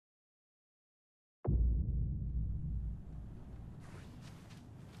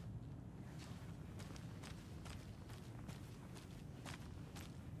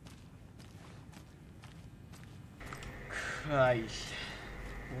Christ.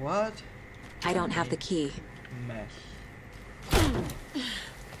 What? I don't have the key. Mess.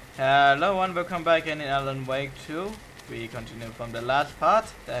 Hello and welcome back in Alan Wake 2. We continue from the last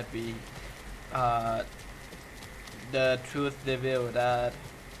part that we the truth revealed that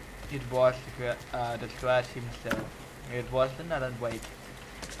it was the Scratch himself. It wasn't Alan Wake.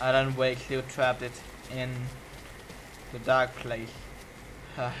 Alan Wake still trapped it in the dark place.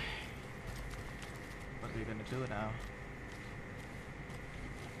 What are we gonna do now?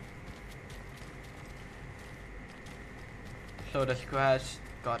 So the Scratch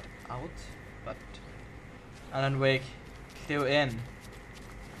got out, but Alan Wake still in.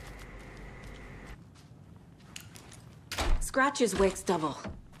 Scratch is Wake's double.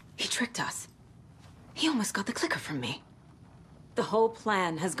 He tricked us. He almost got the clicker from me. The whole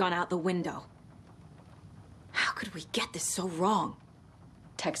plan has gone out the window. How could we get this so wrong?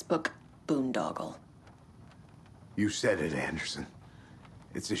 Textbook boondoggle. You said it, Anderson.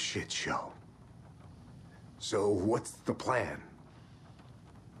 It's a shit show. So what's the plan?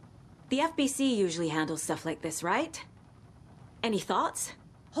 The FBC usually handles stuff like this, right? Any thoughts?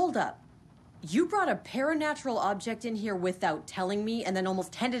 Hold up. You brought a paranatural object in here without telling me and then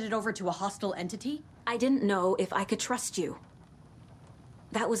almost handed it over to a hostile entity? I didn't know if I could trust you.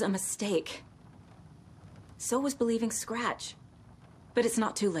 That was a mistake. So was believing Scratch. But it's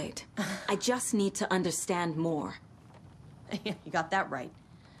not too late. I just need to understand more. You got that right.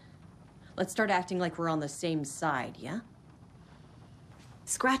 Let's start acting like we're on the same side, yeah?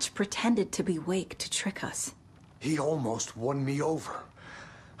 Scratch pretended to be Wake to trick us. He almost won me over.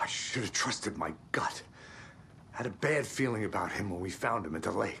 I should have trusted my gut. Had a bad feeling about him when we found him at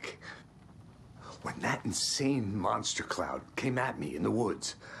the lake. When that insane monster cloud came at me in the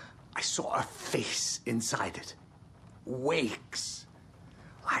woods, I saw a face inside it. Wake's.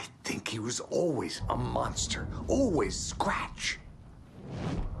 I think he was always a monster. Always Scratch.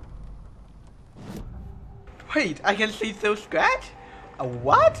 Wait, I can see through Scratch? A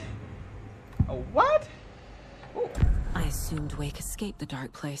what? A what? Ooh. I assumed Wake escaped the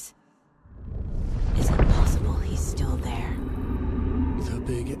dark place. Is it possible he's still there? The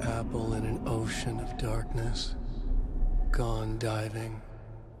Big Apple in an ocean of darkness. Gone diving.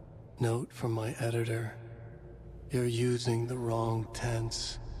 Note from my editor. You're using the wrong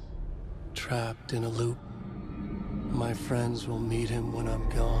tense. Trapped in a loop. My friends will meet him when I'm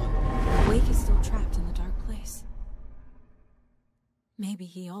gone. Wake is still trapped in the dark place. Maybe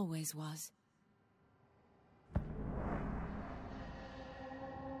he always was.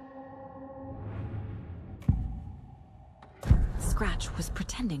 Scratch was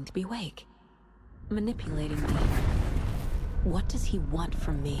pretending to be Wake. Manipulating me. What does he want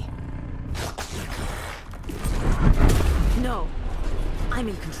from me? No! I'm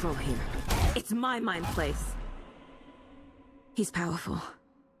in control here. It's my mind place. He's powerful.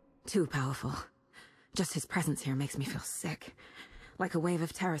 Too powerful. Just his presence here makes me feel sick. Like a wave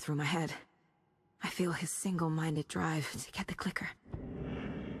of terror through my head. I feel his single-minded drive to get the clicker.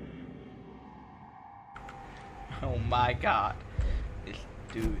 Oh my god. This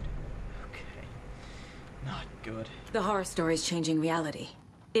dude. Okay. Not good. The horror story's changing reality.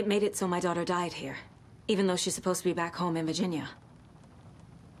 It made it so my daughter died here, even though she's supposed to be back home in Virginia.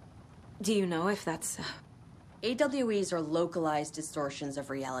 Do you know if that's... AWEs are localized distortions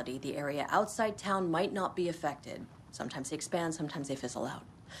of reality. The area outside town might not be affected. Sometimes they expand, sometimes they fizzle out.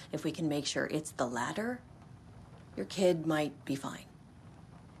 If we can make sure it's the latter, your kid might be fine.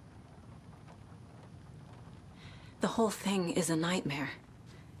 The whole thing is a nightmare.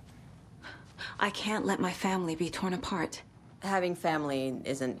 I can't let my family be torn apart. Having family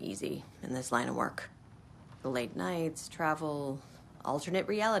isn't easy in this line of work. The late nights, travel, alternate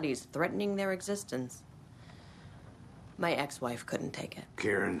realities threatening their existence. My ex-wife couldn't take it.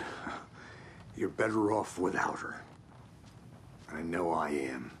 Karen, you're better off without her. I know I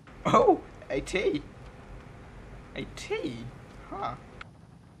am. Oh, AT. AT? Huh.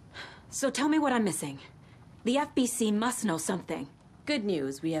 So tell me what I'm missing. The FBC must know something. Good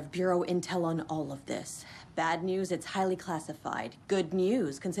news, we have Bureau intel on all of this. Bad news, it's highly classified. Good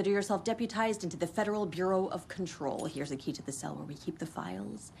news, consider yourself deputized into the Federal Bureau of Control. Here's a key to the cell where we keep the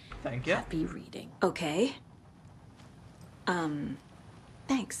files. Thank you. Happy reading. Okay.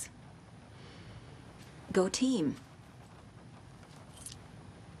 Thanks. Go team.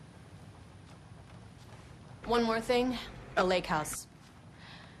 One more thing, a lake house.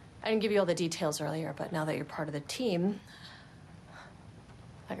 I didn't give you all the details earlier, but now that you're part of the team,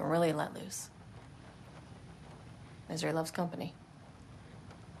 I can really let loose. Misery loves company.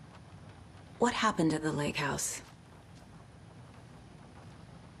 What happened at the lake house?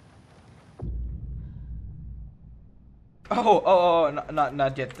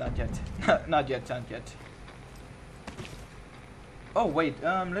 not yet, not yet. Oh wait,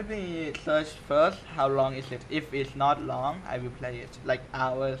 let me search first. How long is it? If it's not long, I will play it like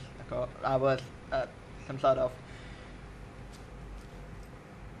hours ago. Some sort of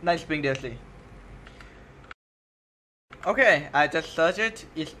nice spring DLC. Okay, I just searched it.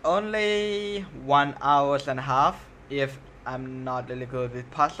 It's only 1 hour and a half if I'm not really good with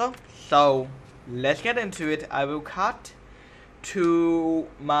puzzle. So let's get into it. I will cut to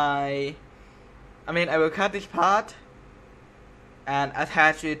my. I will cut this part and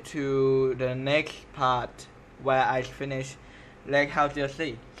attach it to the next part where I finish Lake House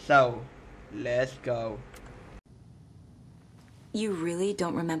DLC. So let's go. You really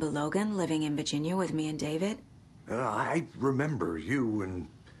don't remember Logan living in Virginia with me and David? I remember you and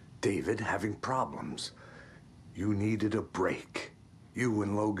David having problems. You needed a break. You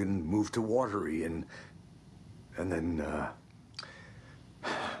and Logan moved to Watery and then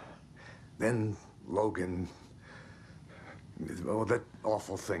Logan, well, that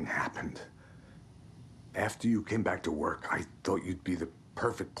awful thing happened. After you came back to work, I thought you'd be the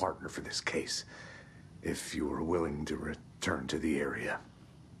perfect partner for this case, if you were willing to return to the area.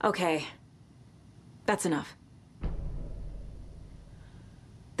 Okay. That's enough.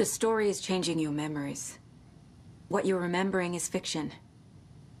 The story is changing your memories. What you're remembering is fiction.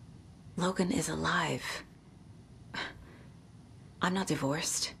 Logan is alive. I'm not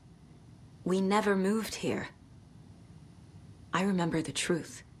divorced. We never moved here. I remember the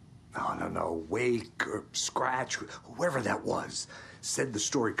truth. No. Wake or Scratch, whoever that was, said the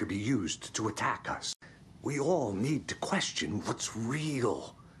story could be used to attack us. We all need to question what's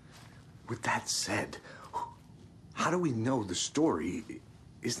real. With that said, how do we know the story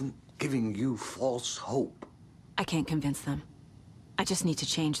isn't giving you false hope? I can't convince them. I just need to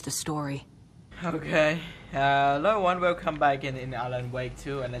change the story. Okay, hello everyone, welcome back in Alan Wake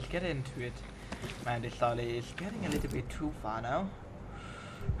 2, and let's get into it. Man, this story is getting a little bit too far now.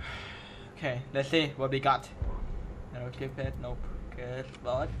 Okay, let's see what we got. No cliphead, nope. Guess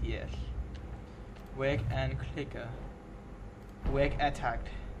what? Yes. Wake and clicker. Wake attacked.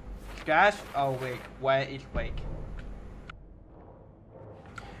 Scratch or Wake? Where is Wake?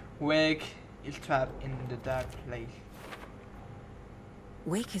 Wake is trapped in the dark place.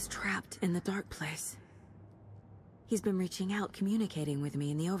 Wake is trapped in the dark place. He's been reaching out, communicating with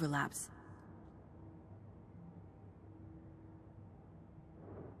me in the overlaps.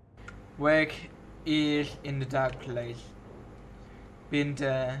 Wake is in the dark place. Been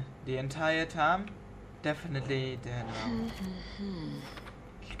there the entire time? Definitely there now.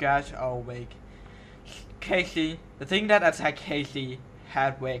 Scratch or Wake? Casey, the thing that attacked Casey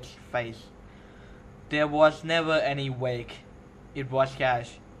had Wake's face. There was never any Wake. It was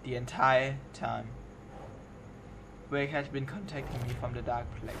Scratch the entire time. Wake has been contacting me from the dark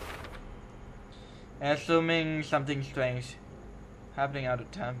place. Assuming something strange happening out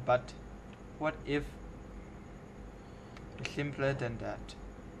of time, but what if it's simpler than that?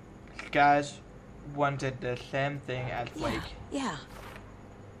 Scratch wanted the same thing as Wake. Yeah.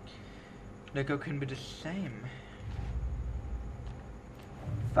 The girl can be the same.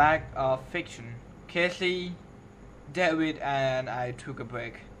 Fact or fiction? Casey, David and I took a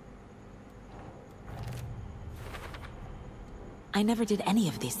break. I never did any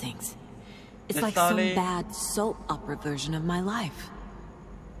of these things. It's The like some story- bad soap opera version of my life.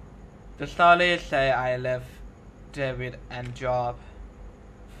 The story say I left David and job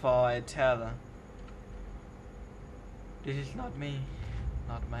for a teller. This is not me,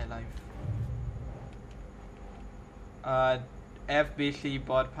 not my life. FBC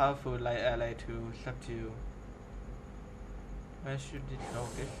bought powerful like ally to subdue. Where should it know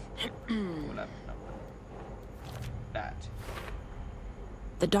this? Hold up, no. That.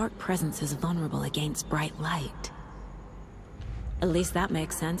 The dark presence is vulnerable against bright light. At least that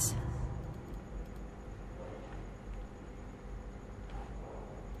makes sense.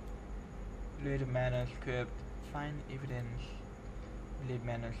 Read manuscript. Find evidence. Read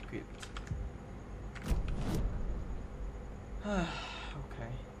manuscript.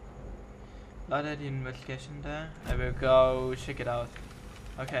 Okay. Lot of investigation there. I will go check it out.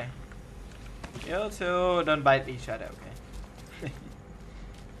 Okay. You two don't bite each other, okay?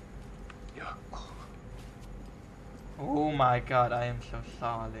 Oh my god, I am so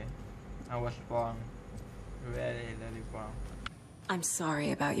sorry. I was wrong. Really, really wrong. I'm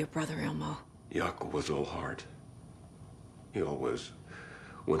sorry about your brother, Ilmo. Yaakov was all heart. He always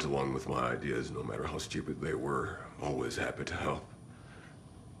went along with my ideas, no matter how stupid they were. Always happy to help.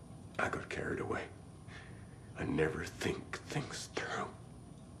 I got carried away. I never think things through.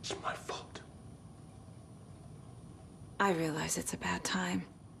 It's my fault. I realize it's a bad time.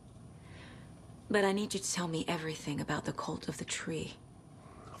 But I need you to tell me everything about the cult of the tree.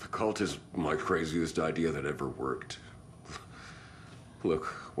 The cult is my craziest idea that ever worked. Look,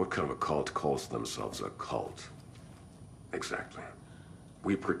 what kind of a cult calls themselves a cult? Exactly.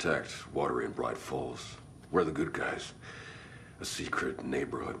 We protect water in Bright Falls. We're the good guys. A secret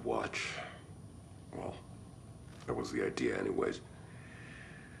neighborhood watch. Well, that was the idea anyways.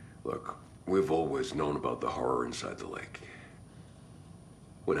 Look, we've always known about the horror inside the lake.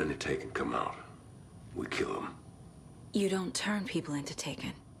 When any Taken come out, we kill them. You don't turn people into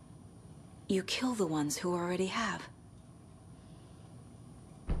Taken. You kill the ones who already have.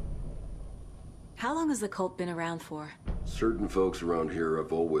 How long has the cult been around for? Certain folks around here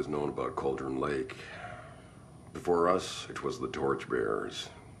have always known about Cauldron Lake. Before us, it was the Torchbearers.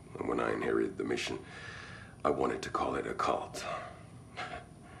 And when I inherited the mission, I wanted to call it a cult.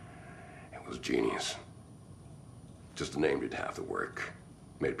 It was genius. Just the name did half the work.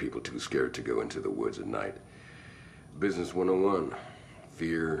 Made people too scared to go into the woods at night. Business 101.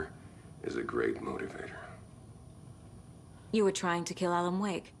 Fear is a great motivator. You were trying to kill Alan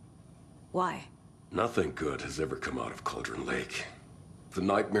Wake. Why? Nothing good has ever come out of Cauldron Lake. The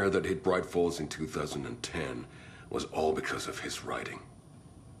nightmare that hit Bright Falls in 2010 was all because of his writing.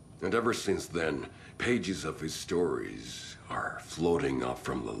 And ever since then, pages of his stories are floating up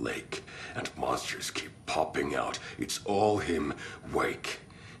from the lake, and monsters keep popping out. It's all him, Wake.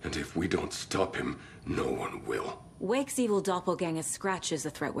 And if we don't stop him, no one will. Wake's evil doppelganger Scratch is the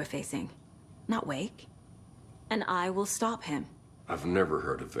threat we're facing, not Wake. And I will stop him. I've never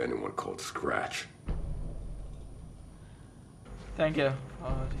heard of anyone called Scratch. Thank you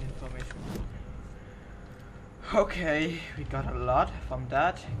for the information. Okay, we got a lot from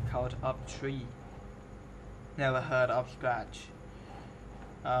that. Cult of Tree. Never heard of Scratch.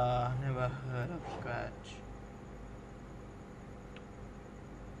 Never heard of Scratch.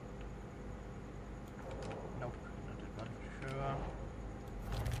 Nope, not sure.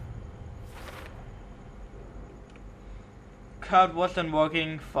 Cult wasn't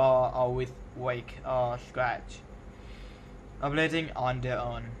working for or with Wake or Scratch. Operating on their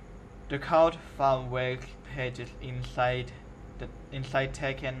own. The cult found Wake's pages inside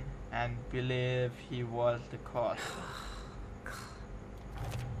Taken and believed he was the cause.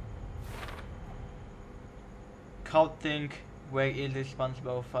 Cult think Wake is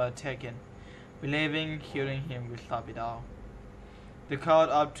responsible for Taken, believing killing him will stop it all. The cult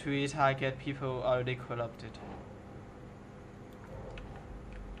of Tree target people already corrupted.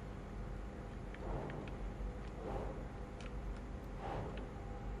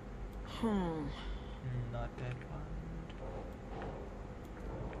 Not that one.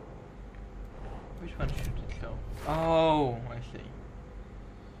 Which one should it go? Oh, I see.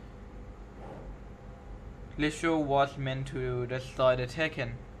 Lithia was meant to destroy the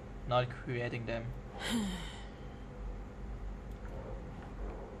Taken, not creating them.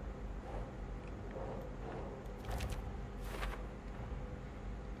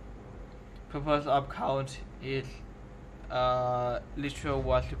 Purpose of cult is Lithia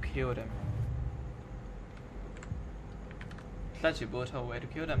was to kill them. Such a brutal way to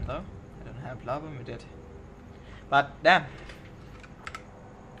kill them though. I don't have a problem with it. But damn.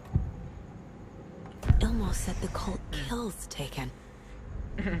 Ilmo said the cult kills Taken.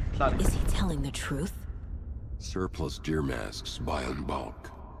 Sorry. Is he telling the truth? Surplus deer masks buy in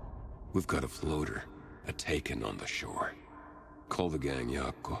bulk. We've got a floater, a Taken on the shore. Call the gang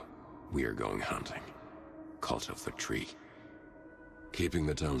Yako. We are going hunting. Cult of the Tree. Keeping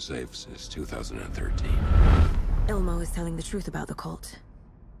the town safe since 2013. Ilmo is telling the truth about the cult.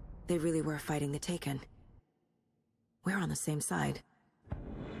 They really were fighting the Taken. We're on the same side.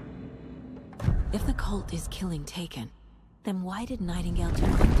 If the cult is killing Taken, then why did Nightingale turn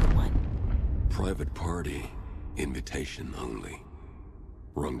into one? Private party. Invitation only.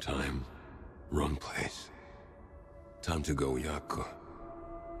 Wrong time. Wrong place. Time to go, Yako.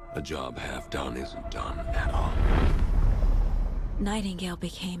 A job half done isn't done at all. Nightingale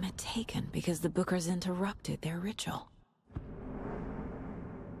became a Taken because the Bookers interrupted their ritual.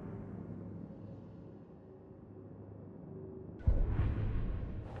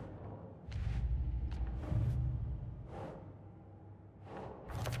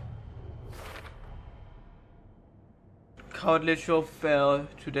 Cult Lithia failed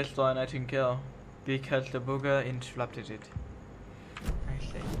to destroy Nightingale because the Booker interrupted it. I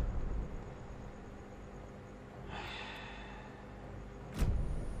see.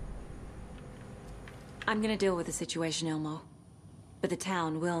 I'm gonna deal with the situation, Ilmo. But the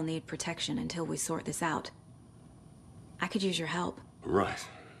town will need protection until we sort this out. I could use your help. Right.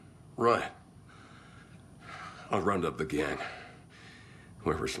 Right. I'll round up the gang.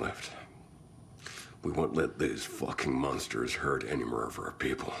 Whoever's left. We won't let these fucking monsters hurt any more of our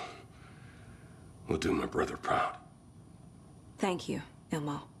people. We'll do my brother proud. Thank you,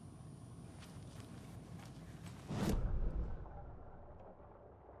 Ilmo.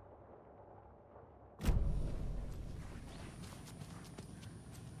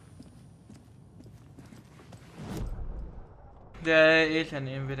 There is an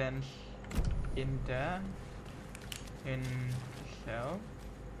evidence in there, in the cell.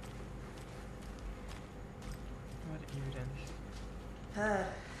 What evidence?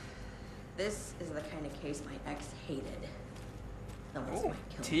 This is the kind of case my ex hated. The ones Oh, might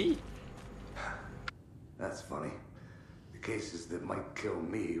kill me. tea. That's funny. The cases that might kill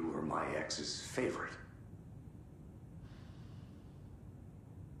me were my ex's favorite.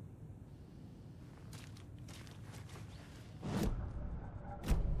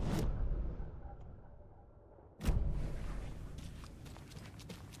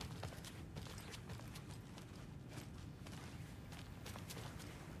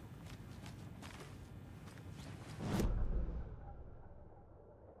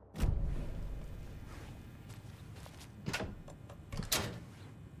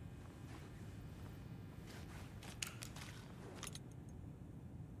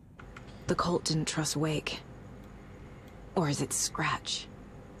 The cult didn't trust Wake. Or is it Scratch?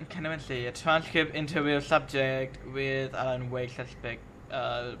 I can't even see. A transcript interview subject with Alan Wake suspect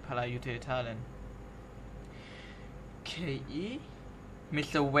Palayute KE?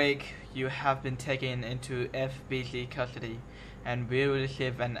 Mr. Wake, you have been taken into FBC custody and will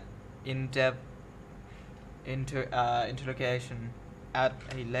receive an in-depth interrogation at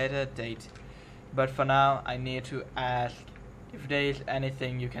a later date. But for now, I need to ask if there is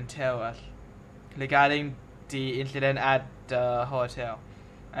anything you can tell us regarding the incident at the hotel.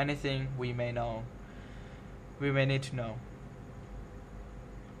 Anything we may need to know.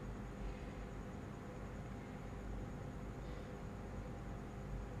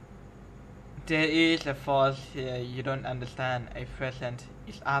 There is a force here you don't understand. A presence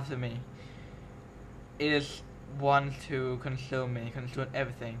is after me. It wants to consume me, consume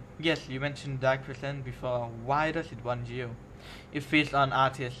everything. Yes, you mentioned Dark Presence before. Why does it want you? It feeds on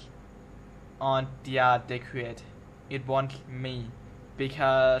artists, on the art they create. It wants me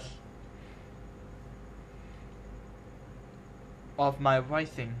because of my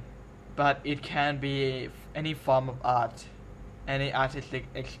writing. But it can be any form of art, any artistic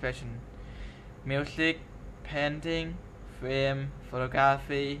expression. Music, painting, film,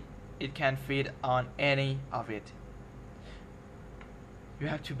 photography, it can feed on any of it. You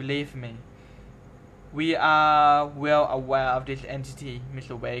have to believe me. We are well aware of this entity,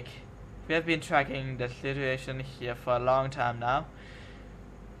 Mr. Wake. We have been tracking the situation here for a long time now.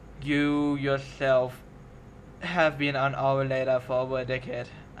 You yourself have been on our radar for over a decade.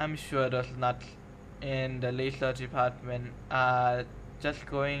 I'm sure those nuts in the research department are just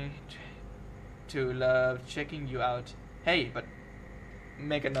going to love checking you out. Hey, but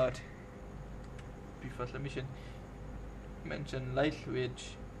make a note before submission. Mention light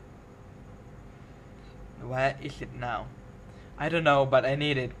switch. Where is it now? I don't know, but I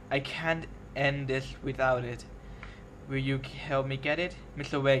need it. I can't end this without it. Will you help me get it?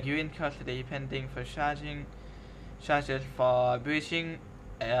 Mr. Wake, you're in custody pending for charges for breaching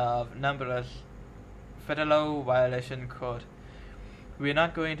of numerous federal violation code. We're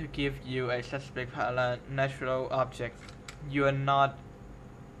not going to give you a suspect natural object. You are not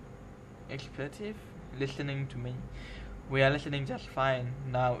expletive listening to me. We are listening just fine.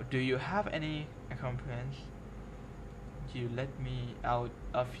 Now, do you have any accompaniments? You let me out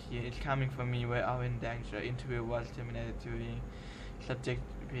of here. It's coming for me. We're all in danger. Interview was terminated during subject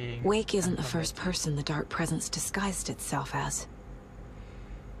being... Wake isn't the first person the Dark Presence disguised itself as.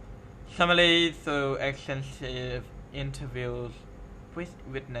 Summarily, through extensive interviews with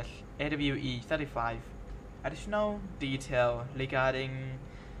witness AWE 35, additional detail regarding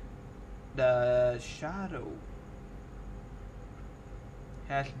the shadow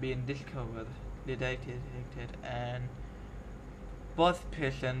has been discovered, detected, and both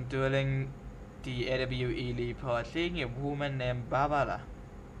persons during the AWE report seeing a woman named Barbara.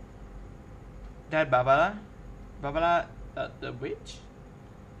 That Barbara? Barbara the witch?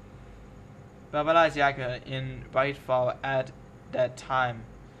 Barbara Jagger in Whitefall at that time.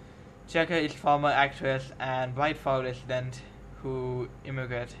 Jagger is former actress and Whitefall resident who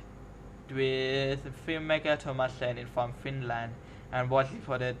immigrated with filmmaker Thomas Lane from Finland and was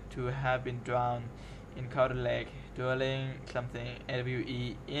reported to have been drowned in Calder Lake during something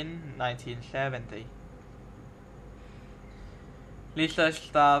AWE in 1970. Research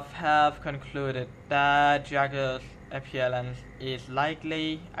staff have concluded that Jagger's appearance is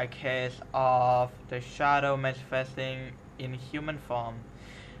likely a case of the shadow manifesting in human form.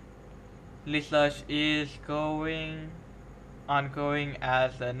 Research is ongoing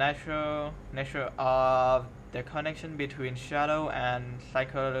as the nature of the connection between shadow and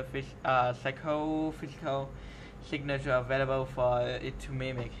psychophysical signature available for it to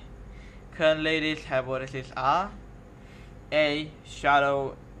mimic. Currently, these hypotheses are: A.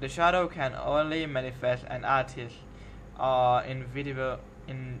 The shadow can only manifest an artist or individuals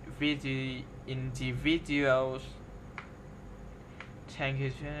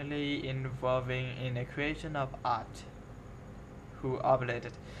tangentially involving in the creation of art who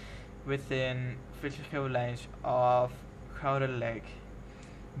operated within physical range of Crowder Lake.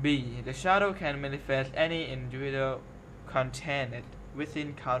 B. The shadow can manifest any individual contained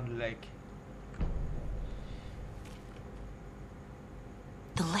within Crowder Lake.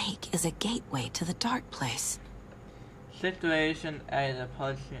 The lake is a gateway to the dark place. Situation at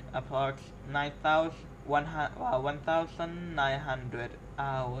approx 1,900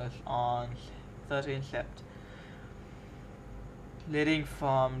 hours on 13 Sept. Leading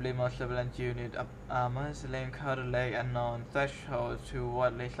from remote surveillance unit monitoring Crowder Lake unknown threshold to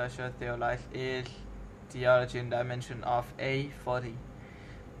what researchers theorize is the origin dimension of A40.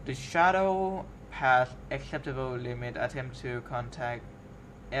 The shadow passed acceptable limit attempt to contact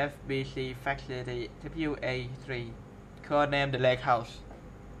FBC facility WA3, codenamed the Lake House,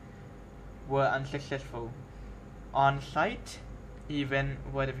 were unsuccessful. On-site event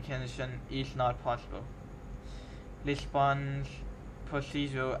verification is not possible. Response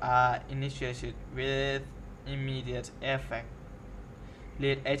procedures are initiated with immediate effect.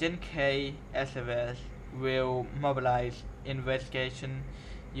 Lead Agent K. Aceves will mobilize investigation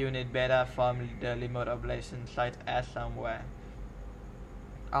unit beta from the remote operation site as somewhere.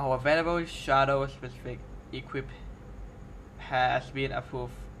 Our available shadow-specific equipment has been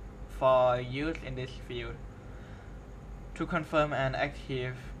approved for use in this field. To confirm an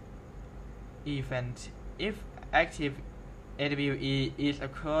active event, if active AWE is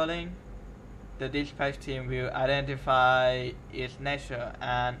occurring, the dispatch team will identify its nature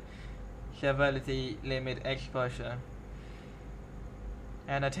and severity, limit exposure,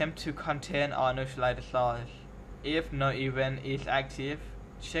 and attempt to contain or neutralize the source. If no event is active,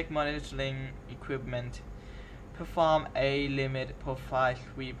 check monitoring equipment, perform a limit profile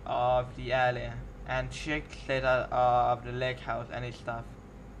sweep of the area, and check status of the lake house and its staff.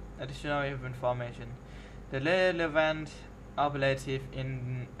 Additional information: the relevant operative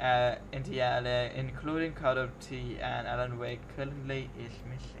in the area, including Carter T and Alan Wake, currently is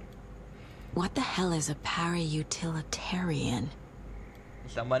missing. What the hell is a para-utilitarian?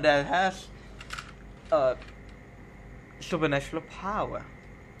 Someone that has supernatural power.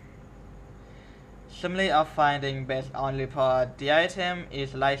 Summary of finding based on report: the item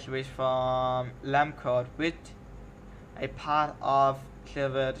is light switch from lamp cord with a part of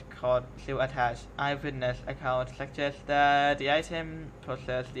silver cord still attached. Eyewitness account suggests that the item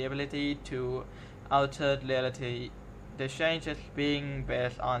possesses the ability to alter reality, the changes being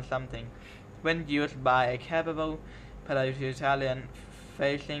based on something. When used by a capable para-utilitarian,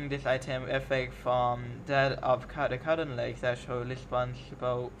 facing this item effect from that of the Cotton Lake threshold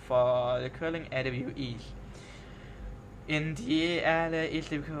responsible for recurring AWEs. In the area is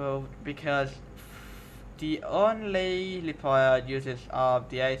difficult because the only reported uses of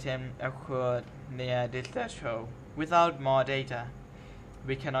the item occurred near this threshold. Without more data,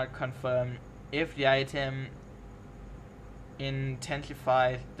 we cannot confirm if the item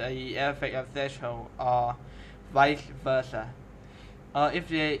intensifies the effect of threshold or vice versa, or if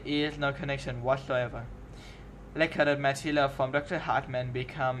there is no connection whatsoever. Recorded material from Dr. Hartman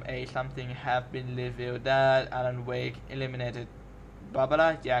become a something have been revealed that Alan Wake eliminated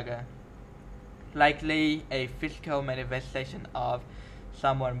Barbara Jagger, likely a physical manifestation of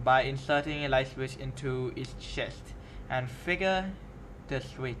someone by inserting a light switch into its chest and figure the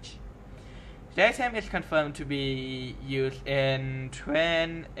switch. The item is confirmed to be used in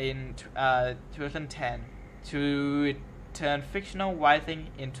 2010 to turn fictional writing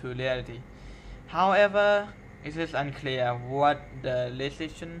into reality. However, it is unclear what the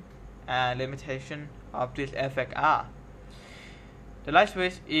restriction and limitation of this effect are. The light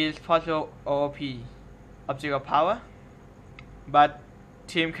switch is possible OP, object of power, but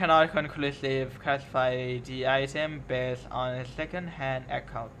team cannot conclusively classify the item based on second-hand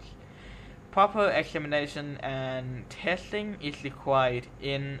accounts. Proper examination and testing is required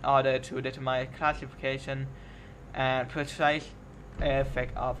in order to determine classification and precise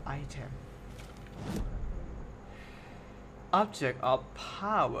effect of item. Object of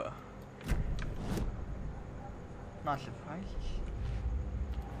power. Not surprised.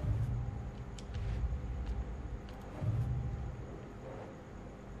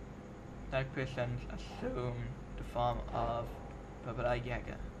 Dark persons assume the form of Baba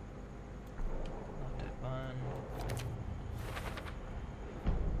Yaga. Not that one.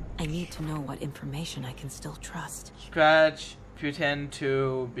 I need to know what information I can still trust. Scratch pretend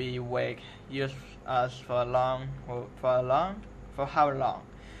to be Wake. Use us for how long?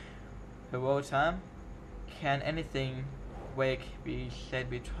 The whole time? Can anything Wake be said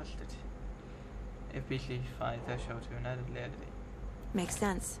be trusted? FBC 5 threshold to United Reality. Makes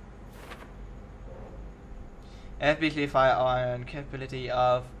sense. FBC 5 on capability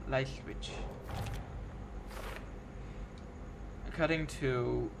of light switch. According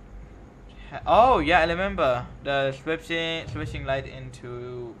to oh yeah, I remember the switching light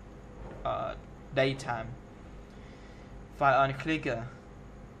into daytime. Fire on clicker.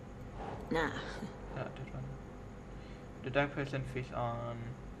 Nah. That one. The dark person fish on.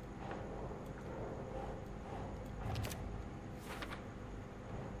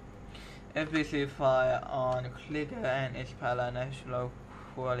 FBC fire on clicker and its paranational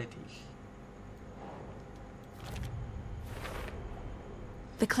qualities.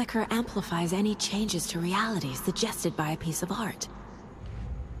 The clicker amplifies any changes to reality suggested by a piece of art.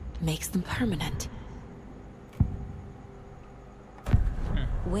 Makes them permanent.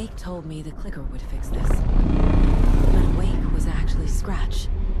 Wake told me the clicker would fix this. But Wake was actually Scratch.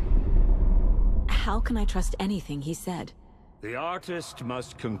 How can I trust anything he said? The artist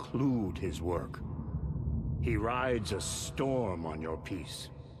must conclude his work. He rides a storm on your piece.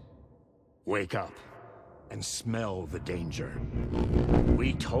 Wake up and smell the danger.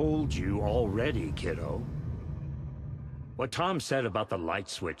 We told you already, kiddo. What Tom said about the light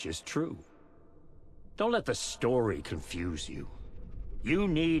switch is true. Don't let the story confuse you. You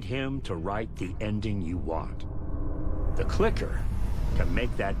need him to write the ending you want. The clicker can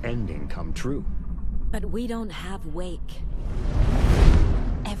make that ending come true. But we don't have Wake.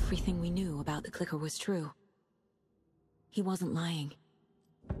 Everything we knew about the clicker was true. He wasn't lying.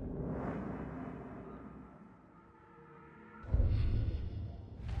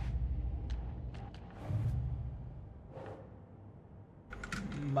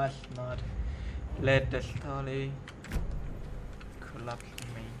 Must not let the story collapse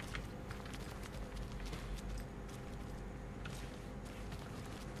me.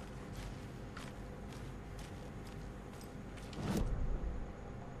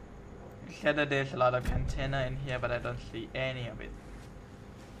 It said that there's a lot of container in here, but I don't see any of it.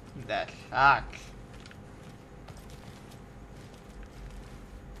 That sucks.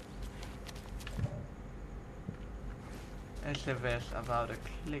 SMS about a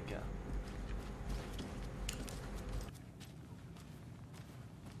clicker.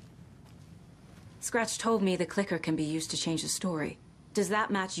 Scratch told me the clicker can be used to change the story. Does that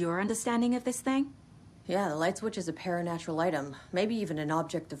match your understanding of this thing? Yeah, the light switch is a paranatural item, maybe even an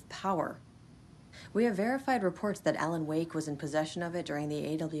object of power. We have verified reports that Alan Wake was in possession of it during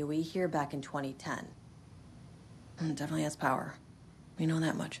the AWE here back in 2010. It definitely has power. We know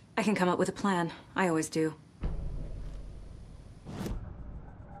that much. I can come up with a plan. I always do.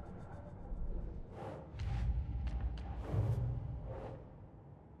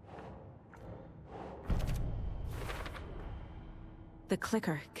 The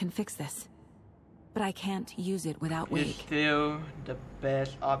clicker can fix this. But I can't use it without It's Wake. still the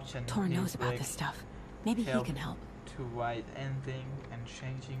best option. Tor knows Needs about Wake this stuff. Maybe he can help. to write anything and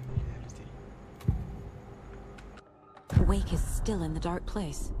changing reality. Wake is still in the dark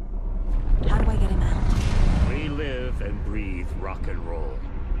place. How do I get him out? We live and breathe rock and roll.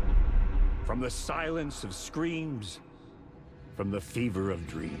 From the silence of screams, from the fever of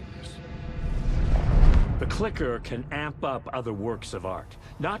dreams. The clicker can amp up other works of art,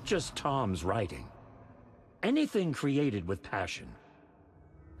 not just Tom's writing. Anything created with passion.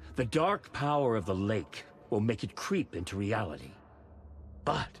 The dark power of the lake will make it creep into reality.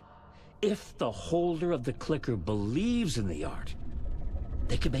 But if the holder of the clicker believes in the art,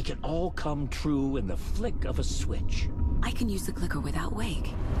 they can make it all come true in the flick of a switch. I can use the clicker without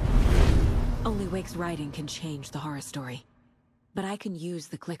Wake. Only Wake's writing can change the horror story. But I can use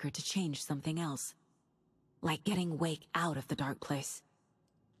the clicker to change something else. Like getting Wake out of the dark place.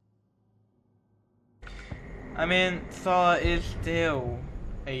 I mean, Thor is still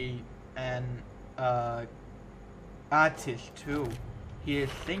an artist too. He is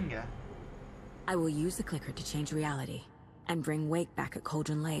singer. I will use the clicker to change reality and bring Wake back at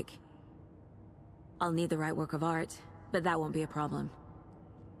Cauldron Lake. I'll need the right work of art, but that won't be a problem.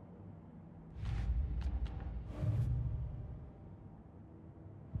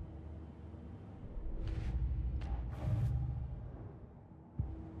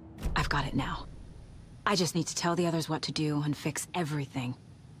 I've got it now. I just need to tell the others what to do and fix everything.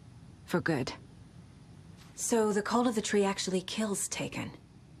 For good. So the Cult of the Tree actually kills Taken.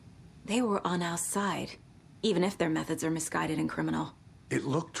 They were on our side, even if their methods are misguided and criminal. It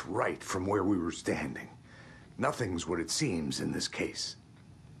looked right from where we were standing. Nothing's what it seems in this case.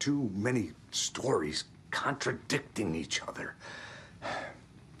 Too many stories contradicting each other.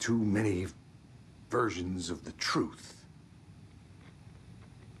 Too many versions of the truth.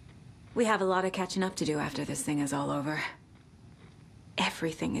 We have a lot of catching up to do after this thing is all over.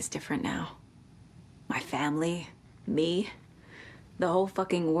 Everything is different now. My family, me, the whole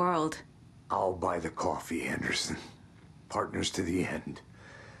fucking world. I'll buy the coffee, Anderson. Partners to the end.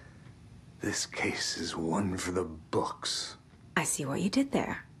 This case is one for the books. I see what you did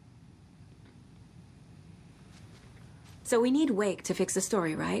there. So we need Wake to fix the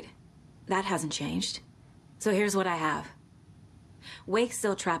story, right? That hasn't changed. So here's what I have. Wake's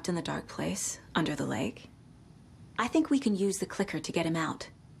still trapped in the dark place, under the lake. I think we can use the clicker to get him out.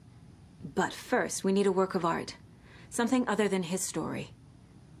 But first, we need a work of art. Something other than his story.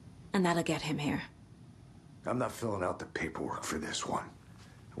 And that'll get him here. I'm not filling out the paperwork for this one.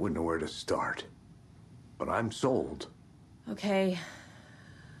 I wouldn't know where to start. But I'm sold. Okay.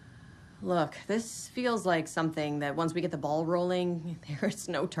 Look, this feels like something that once we get the ball rolling, there's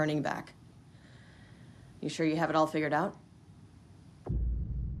no turning back. You sure you have it all figured out?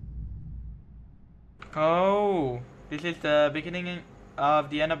 Oh, this is the beginning of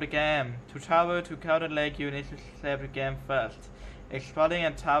the end of the game. To travel to Cloud Lake, you need to save the game first. Exploring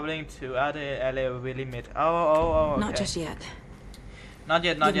and traveling to other area will limit. Okay. Not just yet. Not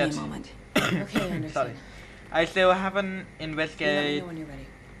yet, not Give yet. me a moment. Okay, Anderson. Sorry. I still haven't You let me investigated know when you're ready.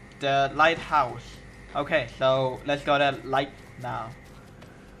 the lighthouse. Okay, so let's go to light now.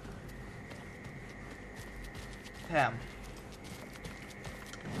 Damn.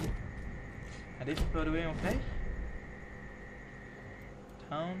 Are these people doing okay?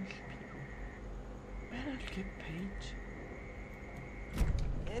 Townspeople. Man, I'll skip page.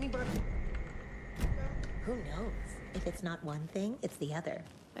 Anybody? Who knows? If it's not one thing, it's the other.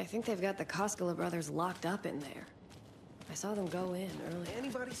 I think they've got the Koskela brothers locked up in there. I saw them go in earlier.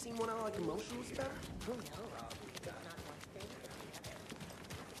 Anybody seen one I like emotional stuff? Who knows? If it's not one thing, it's the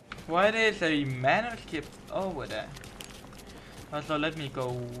other. Why there's a manuscript over there? Also, let me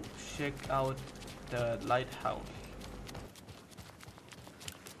go check out the lighthouse.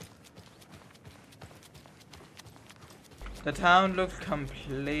 The town looks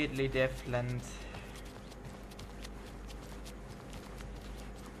completely different.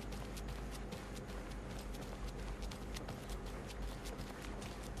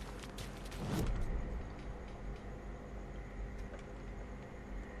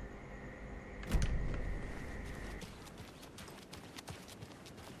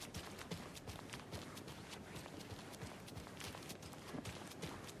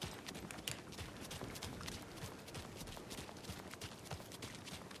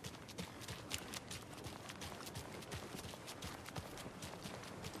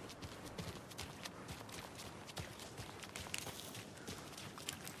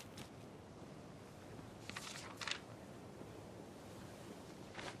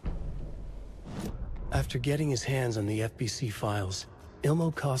 After getting his hands on the FBC files,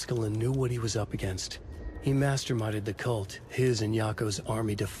 Ilmo Koskela knew what he was up against. He masterminded the cult, his and Yako's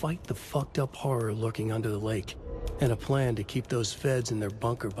army, to fight the fucked up horror lurking under the lake, and a plan to keep those feds in their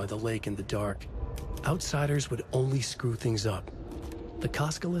bunker by the lake in the dark. Outsiders would only screw things up. The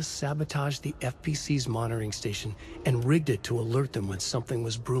Koskelas sabotaged the FBC's monitoring station and rigged it to alert them when something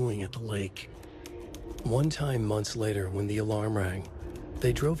was brewing at the lake. One time months later, when the alarm rang,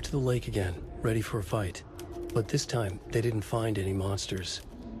 they drove to the lake again, ready for a fight. But this time, they didn't find any monsters.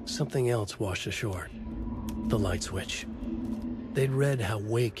 Something else washed ashore. The light switch. They'd read how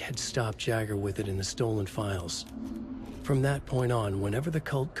Wake had stopped Jagger with it in the stolen files. From that point on, whenever the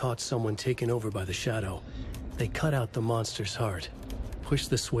cult caught someone taken over by the Shadow, they cut out the monster's heart, pushed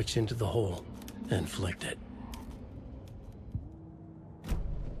the switch into the hole, and flicked it.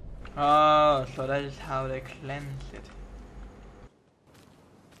 Oh, so that is how they cleanse it.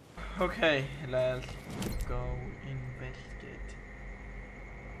 Okay, let's go investigate.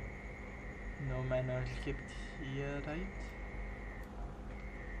 No manuscript here, right?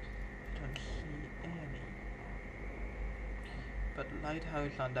 I don't see any. But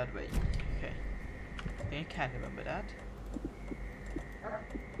lighthouse on that way. Okay. I think I can't remember that.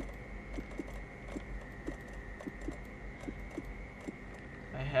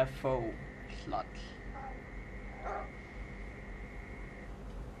 I have 4 slots.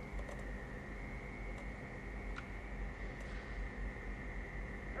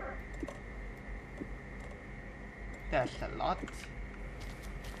 That's a lot.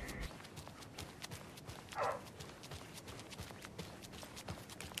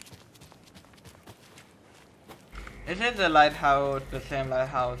 Isn't the lighthouse the same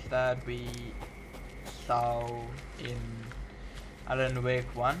lighthouse that we saw in Alan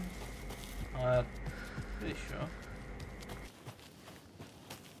Wake 1? Pretty sure.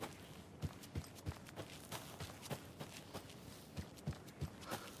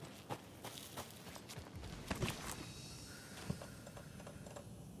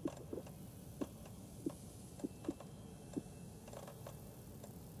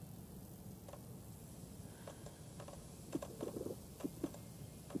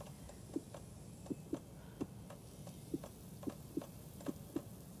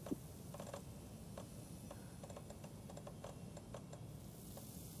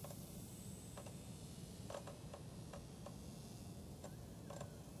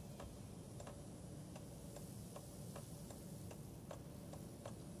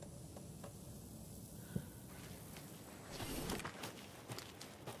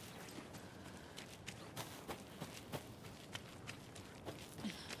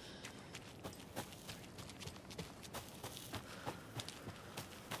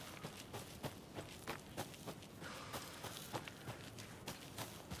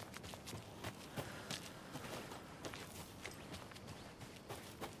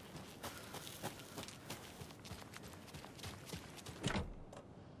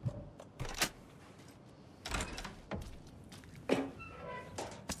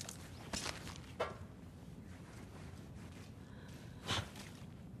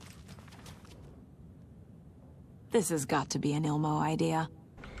 This has got to be an Ilmo idea.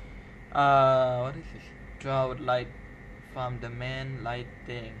 What is this? Draw with light from the main light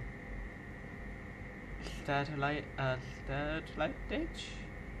thing. Satellite ditch?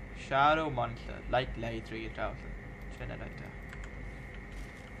 Shadow monster, light 3000. Generator.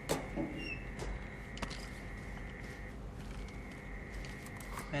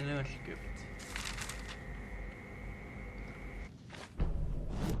 Manuscript.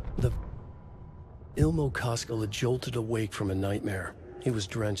 Ilmo Koskela jolted awake from a nightmare. He was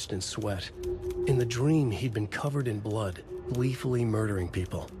drenched in sweat. In the dream, he'd been covered in blood, gleefully murdering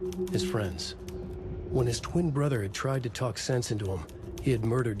people, his friends. When his twin brother had tried to talk sense into him, he had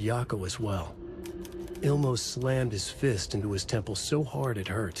murdered Yako as well. Ilmo slammed his fist into his temple so hard it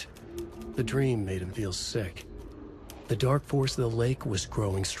hurt. The dream made him feel sick. The dark force of the lake was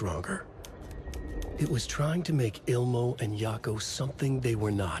growing stronger. It was trying to make Ilmo and Yako something they were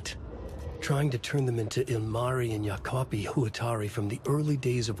not. Trying to turn them into Ilmari and Yakopi Huatari from the early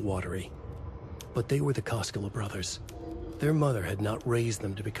days of Watery. But they were the Koskela brothers. Their mother had not raised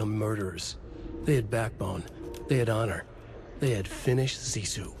them to become murderers. They had backbone, they had honor, they had finished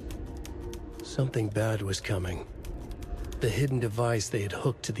Zissou. Something bad was coming. The hidden device they had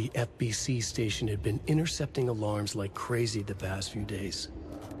hooked to the FBC station had been intercepting alarms like crazy the past few days.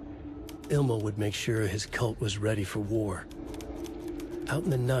 Ilmo would make sure his cult was ready for war. Out in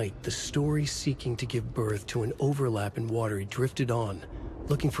the night, the story seeking to give birth to an overlap in Watery drifted on,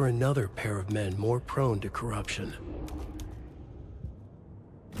 looking for another pair of men more prone to corruption.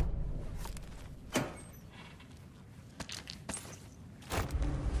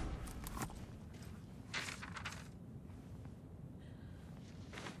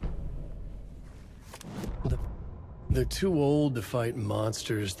 They're too old to fight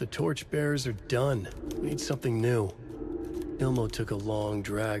monsters. The torchbearers are done. We need something new. Ilmo took a long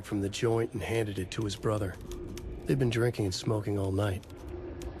drag from the joint and handed it to his brother. They'd been drinking and smoking all night.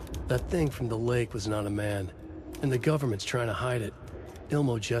 That thing from the lake was not a man, and the government's trying to hide it.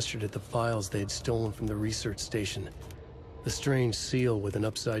 Ilmo gestured at the files they had stolen from the research station. The strange seal with an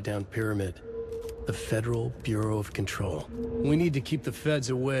upside-down pyramid. The Federal Bureau of Control. We need to keep the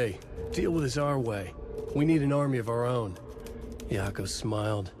feds away. Deal with this our way. We need an army of our own. Yako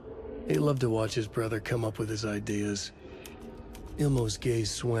smiled. He loved to watch his brother come up with his ideas. Ilmo's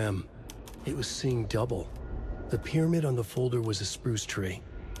gaze swam. It was seeing double. The pyramid on the folder was a spruce tree.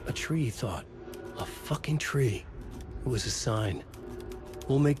 A tree, he thought. A fucking tree. It was a sign.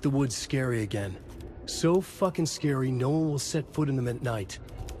 We'll make the woods scary again. So fucking scary, no one will set foot in them at night.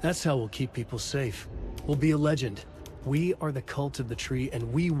 That's how we'll keep people safe. We'll be a legend. We are the cult of the tree,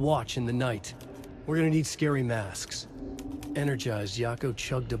 and we watch in the night. We're gonna need scary masks. Energized, Yako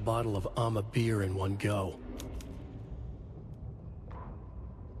chugged a bottle of Ama beer in one go.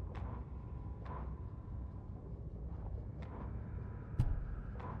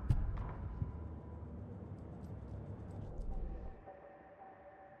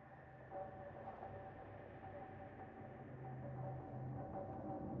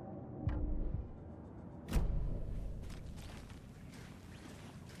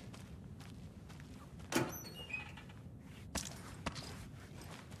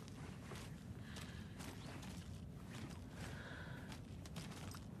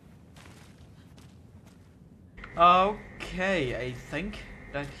 Okay, I think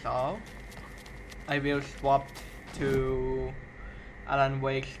that's all. I will swap to Alan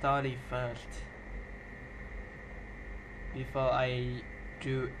Wake story first before I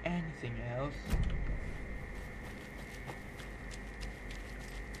do anything else.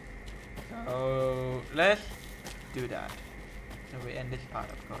 So let's do that. So we end this part,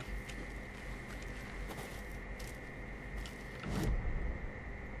 of course.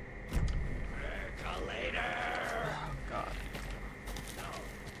 Oh God.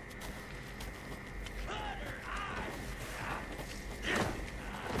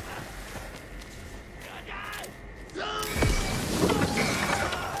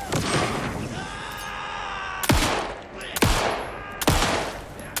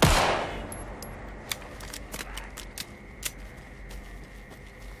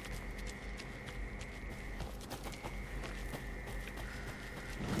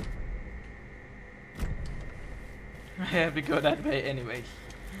 I have to go that way anyways.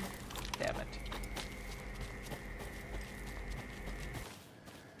 Damn it.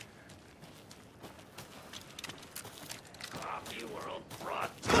 Coffee World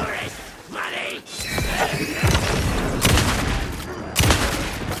brought tourist money!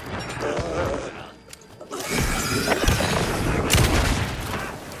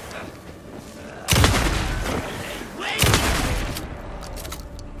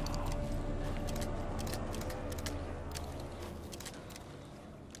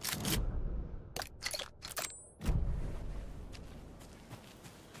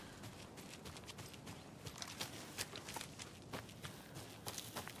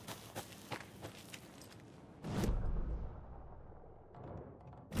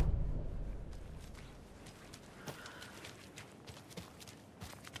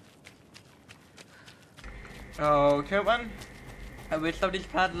 Okay, everyone. I will stop this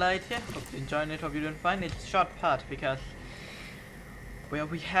part right here. Hope you enjoyed it. Hope you didn't find it. Short part because well,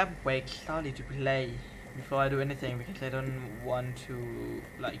 we have Wake story to play before I do anything because I don't want to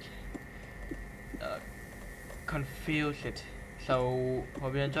like confuse it. So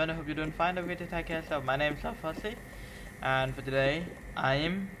hope you enjoyed it. Hope you don't find a video. Take care. So my name is Fuzzy, and for today I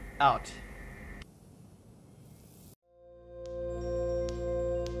am out.